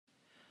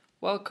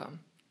Welcome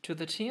to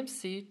the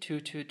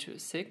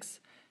TMC2226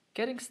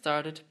 Getting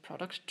Started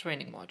Product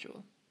Training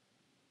Module.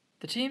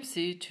 The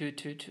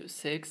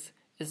TMC2226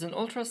 is an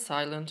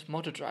ultra-silent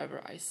motor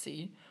driver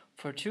IC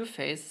for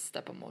two-phase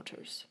stepper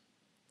motors.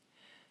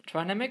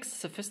 Trinamic's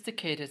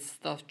sophisticated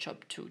Stealth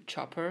Chop 2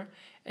 chopper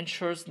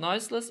ensures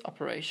noiseless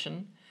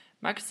operation,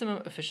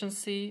 maximum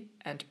efficiency,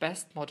 and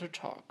best motor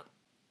torque.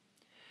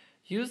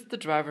 Use the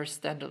driver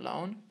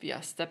standalone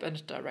via step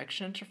and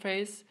direction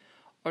interface,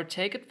 or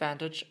take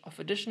advantage of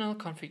additional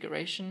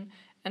configuration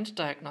and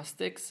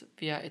diagnostics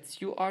via its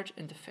UART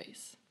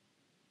interface.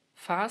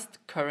 Fast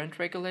current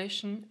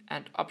regulation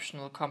and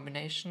optional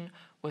combination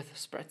with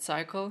spread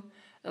cycle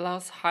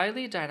allows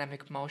highly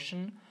dynamic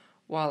motion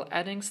while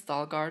adding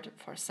stall guard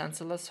for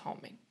sensorless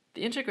homing.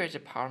 The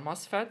integrated power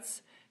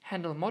MOSFETs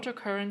handle motor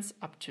currents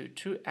up to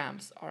 2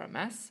 amps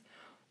RMS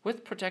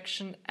with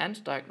protection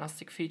and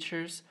diagnostic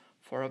features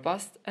for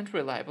robust and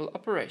reliable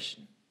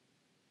operation.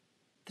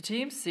 The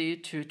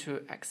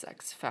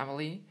TMC22XX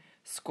family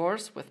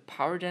scores with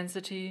power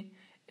density,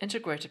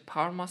 integrated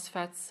power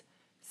MOSFETs,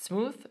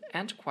 smooth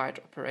and quiet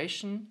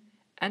operation,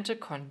 and a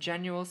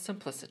congenial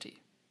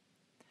simplicity.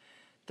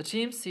 The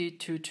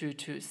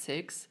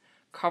TMC2226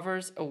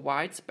 covers a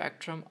wide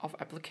spectrum of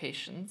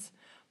applications,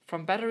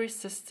 from battery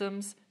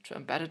systems to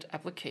embedded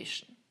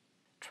application.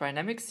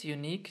 Trinamic's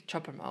unique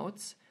chopper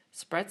modes,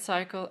 spread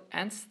cycle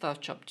and Stealth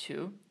Chop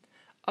 2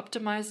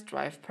 optimize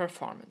drive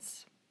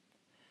performance.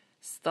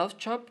 Stealth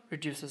Chop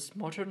reduces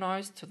motor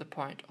noise to the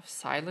point of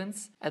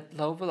silence at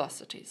low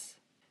velocities.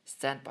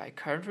 Standby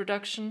current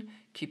reduction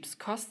keeps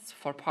costs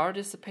for power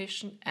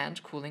dissipation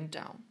and cooling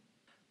down.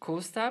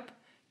 CoolStep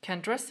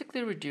can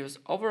drastically reduce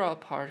overall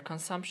power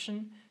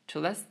consumption to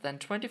less than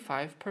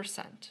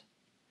 25%.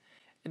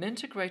 An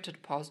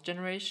integrated pulse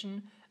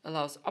generation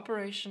allows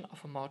operation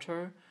of a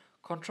motor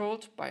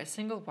controlled by a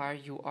single wire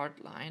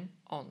UART line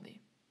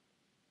only.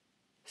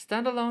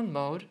 Standalone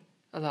mode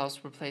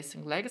allows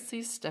replacing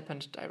legacy step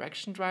and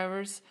direction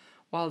drivers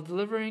while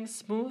delivering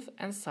smooth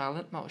and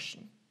silent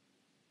motion.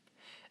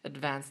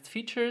 Advanced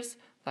features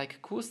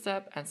like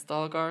CoolStep and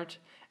stall guard,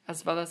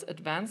 as well as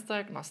advanced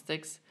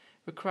diagnostics,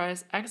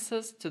 requires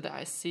access to the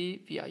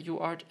IC via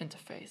UART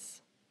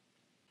interface.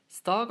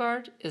 Stall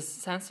guard is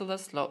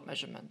sensorless load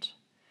measurement.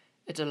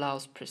 It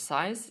allows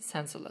precise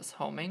sensorless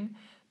homing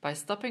by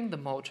stopping the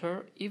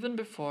motor even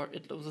before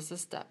it loses a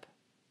step.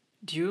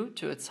 Due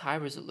to its high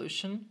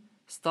resolution,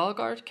 stall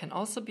guard can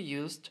also be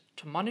used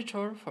to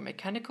monitor for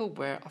mechanical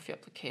wear of your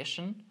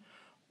application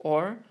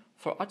or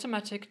for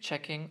automatic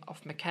checking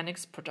of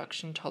mechanics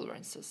production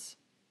tolerances.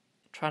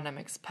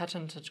 Trinamic's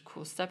patented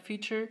CoolStep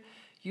feature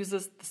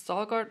uses the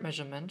stall guard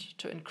measurement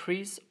to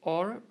increase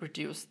or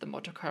reduce the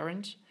motor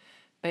current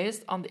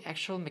based on the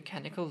actual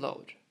mechanical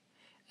load,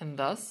 and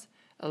thus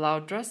allow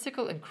drastic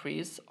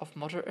increase of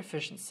motor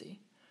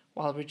efficiency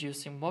while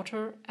reducing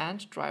motor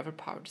and driver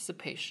power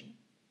dissipation.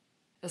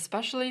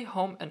 Especially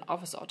home and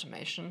office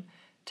automation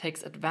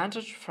takes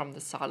advantage from the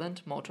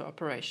silent motor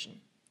operation.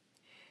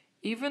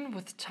 Even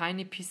with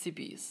tiny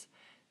PCBs,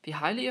 the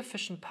highly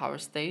efficient power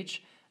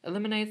stage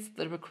eliminates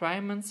the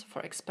requirements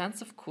for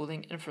expensive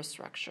cooling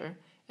infrastructure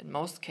in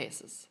most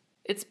cases.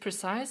 Its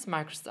precise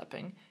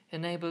microstepping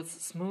enables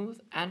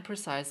smooth and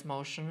precise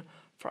motion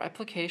for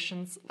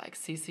applications like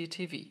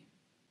CCTV.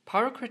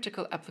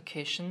 Power-critical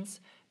applications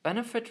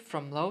benefit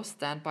from low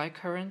standby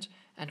current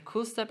and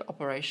CoolStep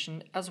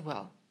operation as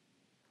well.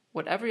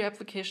 Whatever your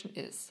application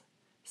is,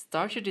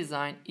 start your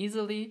design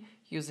easily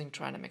using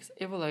Trinamic's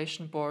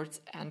evaluation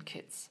boards and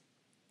kits.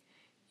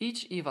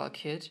 Each eval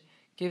kit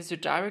gives you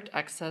direct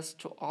access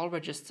to all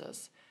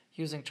registers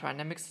using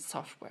Trinamic's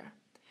software,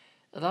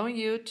 allowing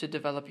you to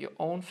develop your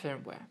own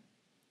firmware.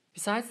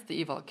 Besides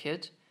the eval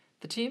kit,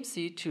 the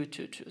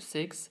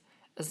TMC2226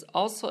 is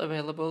also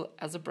available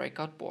as a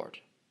breakout board.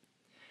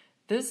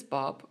 This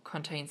bob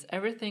contains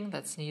everything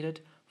that's needed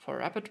for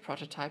rapid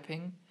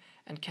prototyping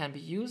and can be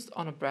used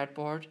on a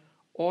breadboard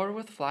or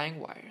with flying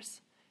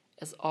wires,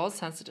 as all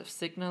sensitive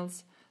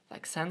signals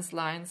like sense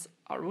lines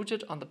are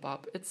routed on the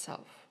bob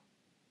itself.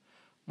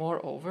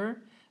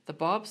 Moreover, the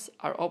bobs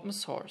are open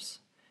source,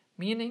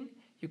 meaning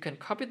you can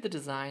copy the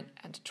design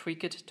and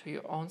tweak it to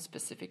your own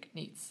specific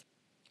needs.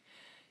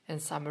 In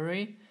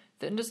summary,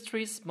 the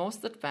industry's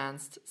most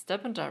advanced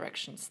step and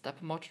direction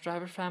stepper motor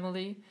driver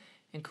family,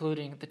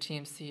 including the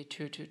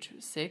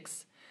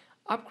TMC2226,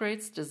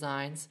 upgrades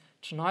designs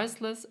to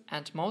noiseless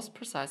and most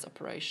precise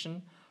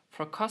operation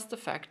for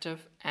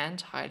cost-effective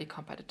and highly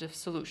competitive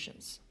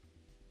solutions.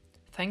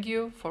 Thank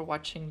you for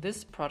watching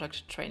this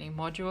product training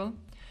module.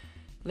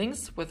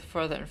 Links with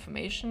further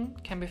information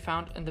can be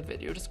found in the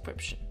video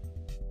description.